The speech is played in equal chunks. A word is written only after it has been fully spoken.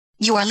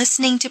You are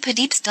listening to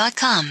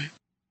padeeps.com.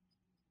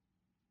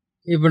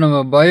 இப்போ நம்ம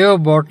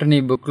bio botany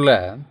புக்கில்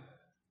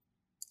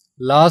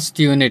last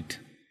unit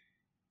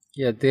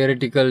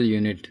theoretical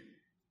unit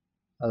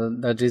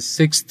that is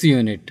 6th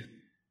unit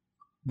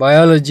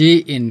biology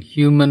in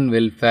human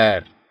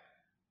welfare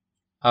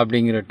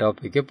அப்படிங்கிற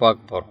டாப்பிக்கை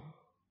பார்க்க போகிறோம்.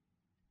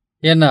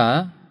 ஏன்னா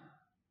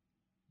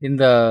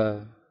இந்த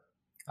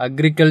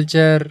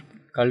agriculture,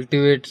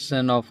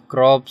 cultivation of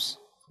graphs,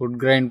 food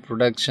grain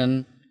production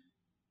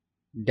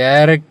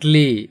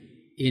directly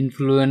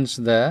influence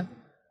the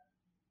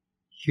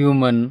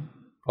human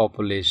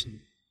population.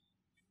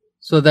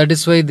 So that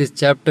is why this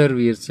chapter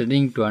we are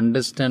studying to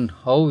understand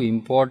how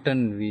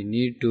important we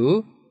need to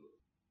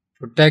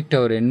protect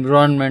our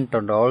environment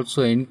and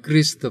also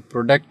increase the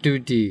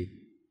productivity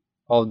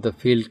of the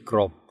field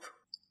crop.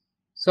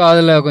 So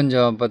அதில்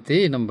கொஞ்சம் பற்றி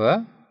நம்ம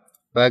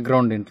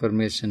background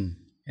information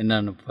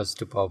என்னன்னு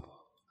first பார்ப்போம்.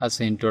 as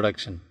an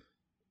introduction.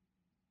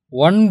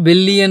 1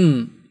 billion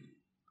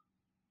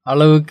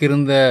அளவுக்கு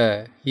இருந்த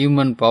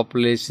human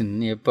population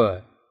எப்போ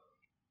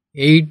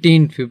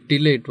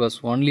 1850 it was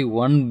only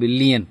 1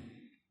 billion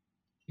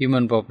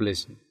human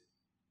population.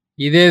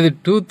 இதே இது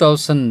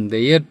 2000 இந்த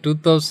இயர்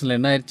 2000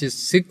 என்ன ஆயிடுச்சு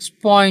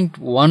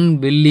 6.1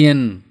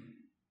 பில்லியன்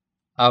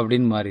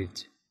அப்படின்னு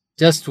மாறிடுச்சு.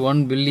 Just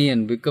 1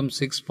 billion become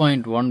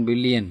 6.1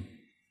 billion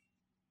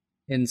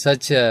in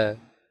such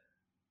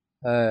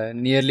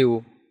nearly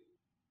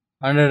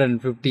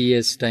 150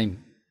 years time.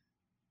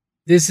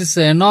 This is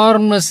an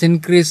enormous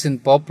increase in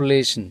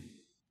population.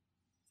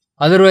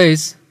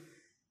 Otherwise,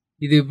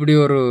 இது இப்படி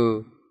ஒரு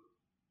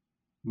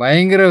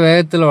பயங்கர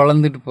வேகத்தில்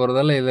வளர்ந்துட்டு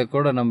போகிறதால இதை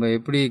கூட நம்ம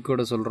எப்படி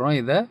கூட சொல்கிறோம்,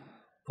 இதை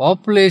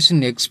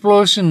பாப்புலேஷன்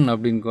எக்ஸ்ப்ளோஷன்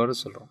அப்படின்னு கூட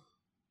சொல்கிறோம்.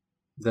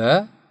 The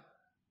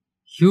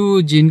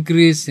huge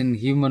increase in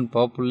human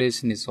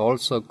population is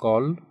also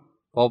called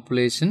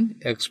population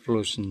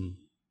explosion.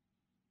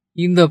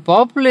 இந்த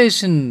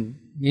population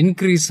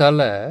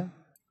இன்க்ரீஸால்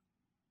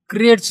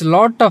creates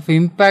lot of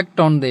impact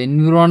on the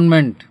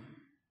environment.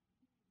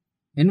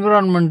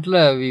 Environmentல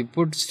we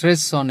put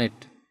stress on it,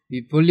 we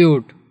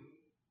pollute,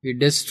 we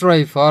destroy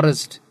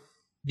forest,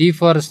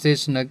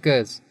 deforestation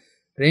occurs,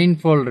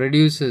 rainfall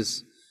reduces,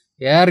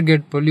 air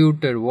get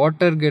polluted,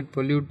 water get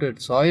polluted,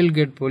 soil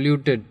get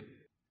polluted.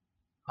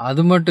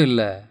 அது மட்டும்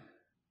இல்லை,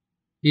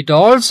 it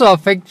also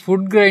affect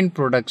food grain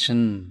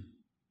production.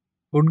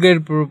 food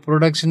grain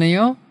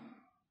productionையும்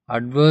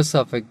adverse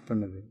affect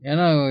பண்ணுது.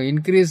 ஏன்னா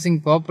increasing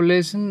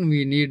population we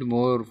need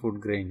more food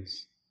grains.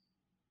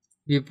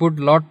 We put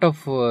lot of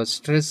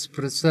stress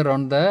pressure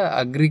on the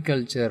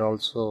agriculture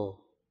also.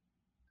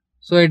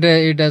 So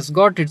it has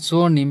got its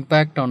own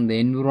impact on the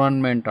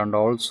environment and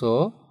also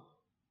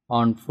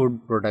on food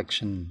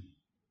production.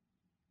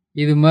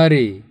 இது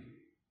மாதிரி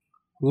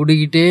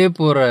கூடிக்கிட்டே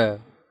போகிற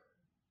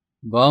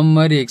bomb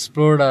மாதிரி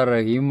explode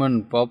ஆகிற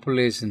human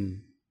population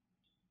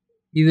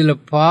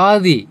இதில்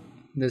பாதி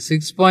இந்த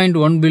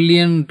 6.1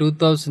 billion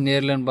 2000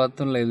 இயர்லன்னு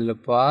பார்த்தோம்ல,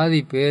 இதில்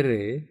பாதி பேர்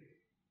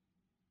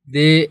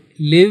தே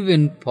லிவ்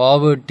இன்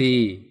பாவர்ட்டி.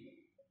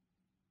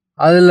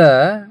 அதில்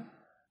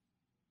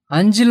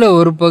 5ல்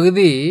ஒரு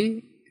பகுதி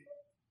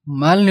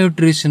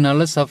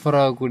மால்நியூட்ரிஷனால் சஃபர்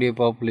ஆகக்கூடிய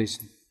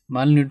பாப்புலேஷன்.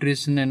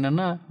 மால்நியூட்ரிஷன்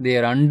என்னென்னா தே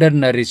ஆர்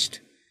அண்டர் நரிஷ்ட்.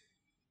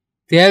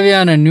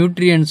 தேவையான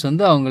நியூட்ரியன்ஸ்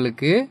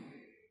அவங்களுக்கு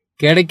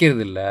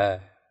கிடைக்கிறதில்ல,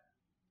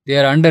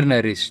 they are under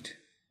nourished.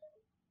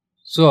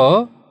 So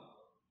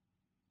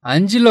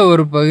 5ல்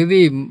ஒரு பகுதி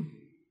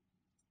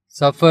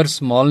சஃபர்ஸ்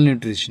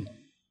malnutrition.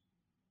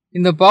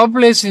 இந்த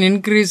population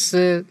increase,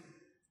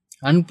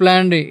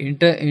 unplanned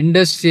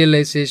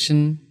industrialization,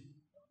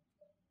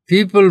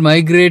 people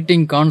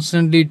migrating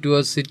constantly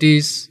towards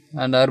cities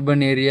and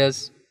urban areas,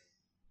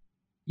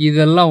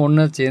 இதெல்லாம்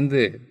ஒன்றா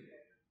சேர்ந்து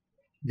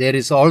there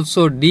is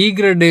also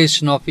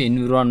degradation of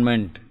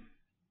environment.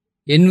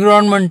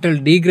 environmental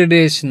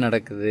degradation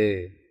நடக்குது.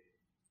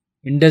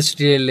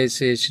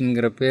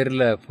 இண்டஸ்ட்ரியலைசேஷனுங்கிற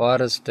பேரில்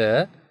ஃபாரஸ்ட்டை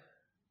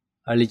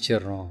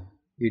அழிச்சிட்றோம்.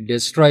 We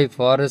destroy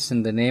forests in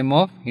the name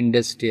of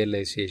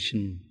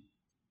industrialization.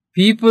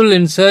 People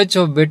in search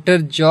of better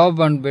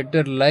job and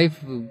better life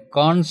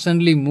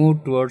constantly move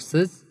towards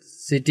the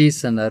cities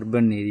and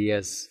urban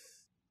areas.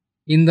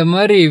 இந்த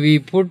மாதிரி we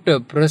put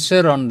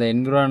pressure on the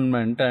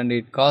environment and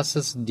it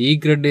causes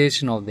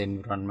degradation of the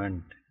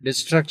environment,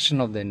 destruction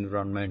of the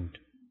environment.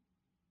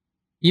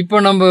 இப்போ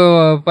நம்ம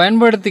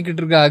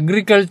பயன்படுத்திக்கிட்டு இருக்க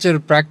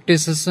agriculture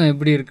ப்ராக்டிசஸும்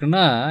எப்படி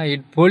இருக்குன்னா,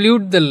 it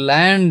pollute the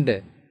land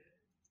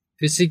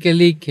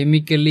physically,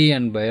 chemically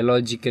and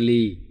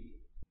biologically.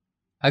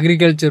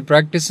 Agriculture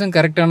ப்ராக்டிஸும்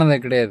கரெக்டானது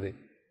கிடையாது.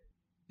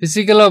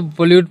 ஃபிசிக்கலாக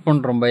பொல்யூட்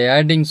பண்ணுறோம் by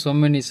adding so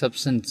many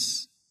substance,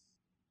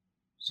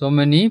 so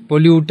many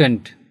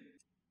pollutant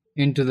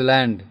into the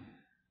land.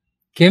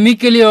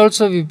 Chemically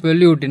also we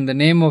pollute in the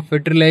name of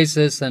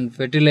fertilizers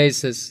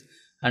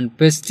and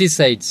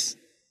pesticides.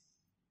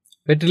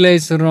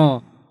 ஃபெர்டிலைசரும்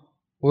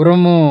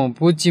உரமும்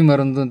பூச்சி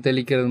மருந்தும்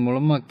தெளிக்கிறது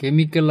மூலமாக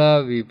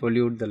கெமிக்கலாக we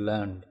pollute the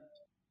land.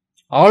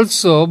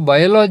 Also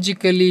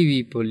biologically we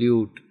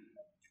pollute.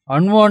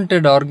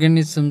 Unwanted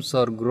organisms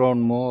are grown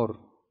more.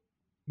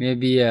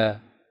 Maybe a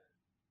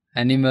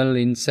animal,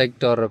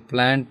 insect or a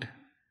plant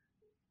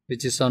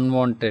which is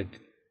unwanted.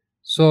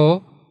 So,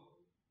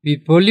 we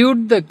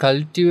pollute the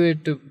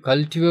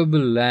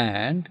cultivable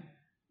land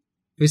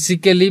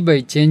physically by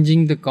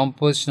changing the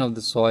composition of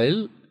the soil,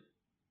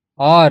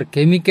 or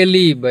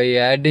chemically by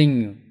adding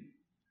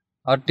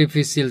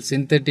artificial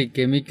synthetic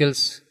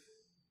chemicals,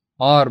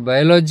 or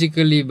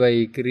biologically by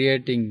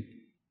creating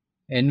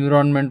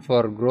environment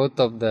for growth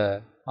of the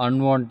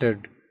unwanted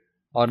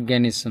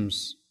organisms,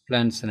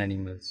 plants and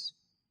animals.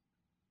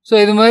 So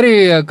இது மாதிரி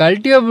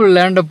cultivable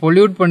லேண்டை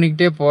pollute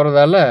பண்ணிக்கிட்டே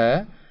போகிறதால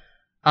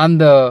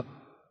அந்த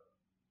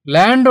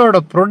லேண்டோட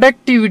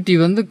productivity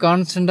வந்து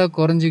கான்ஸ்டண்ட்டாக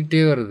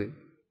குறைஞ்சிக்கிட்டே வருது.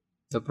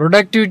 த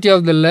productivity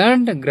of the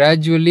land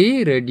gradually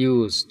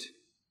reduced.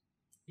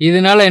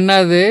 இதனால்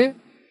என்னது?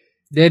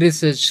 There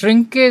is a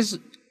shrinkage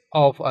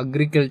of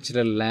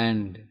agricultural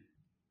land.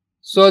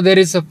 So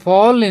there is a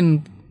fall in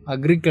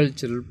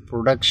agricultural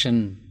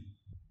production.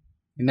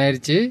 என்ன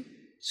ஆயிடுச்சு?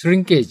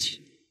 ஷ்ரிங்கேஜ்,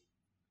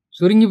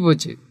 சுருங்கி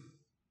போச்சு.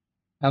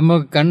 நம்ம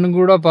கண்ணு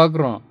கூட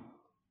பார்க்குறோம்.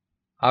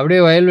 அப்படியே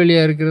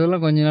வயல்வெளியாக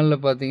இருக்கிறதெல்லாம் கொஞ்ச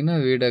நாளில் பார்த்தீங்கன்னா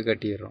வீடாக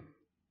கட்டிடுறோம்.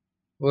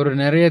 ஒரு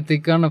நிறைய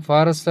திக்கான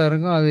ஃபாரஸ்ட்டாக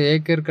இருக்கும், அது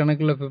ஏக்கர்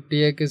கணக்கில்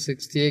 50 ஏக்கர்ஸ்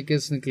 60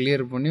 ஏக்கர்ஸ்னு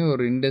கிளியர் பண்ணி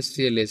ஒரு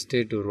இண்டஸ்ட்ரியல்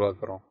எஸ்டேட்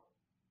உருவாக்குறோம்.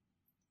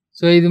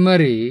 ஸோ இது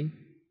மாதிரி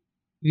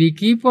we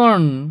keep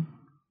on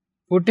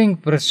putting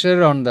pressure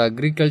on the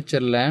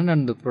agriculture land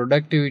and the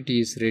productivity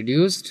is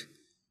reduced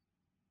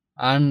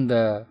and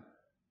the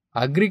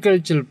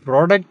agricultural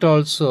product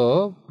also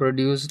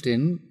produced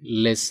in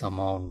less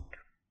amount.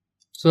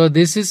 So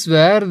this is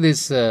where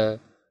this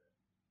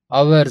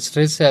our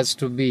stress has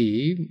to be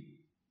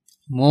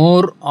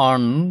more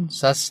on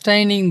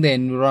sustaining the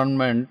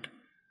environment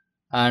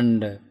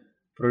and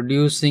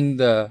producing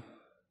the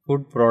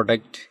food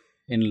product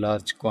in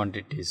large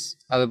quantities.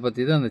 அதை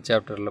பற்றி தான் அந்த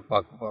சாப்டரில்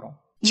பார்க்க போகிறோம்.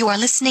 You are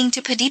listening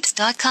to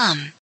padeeps.com.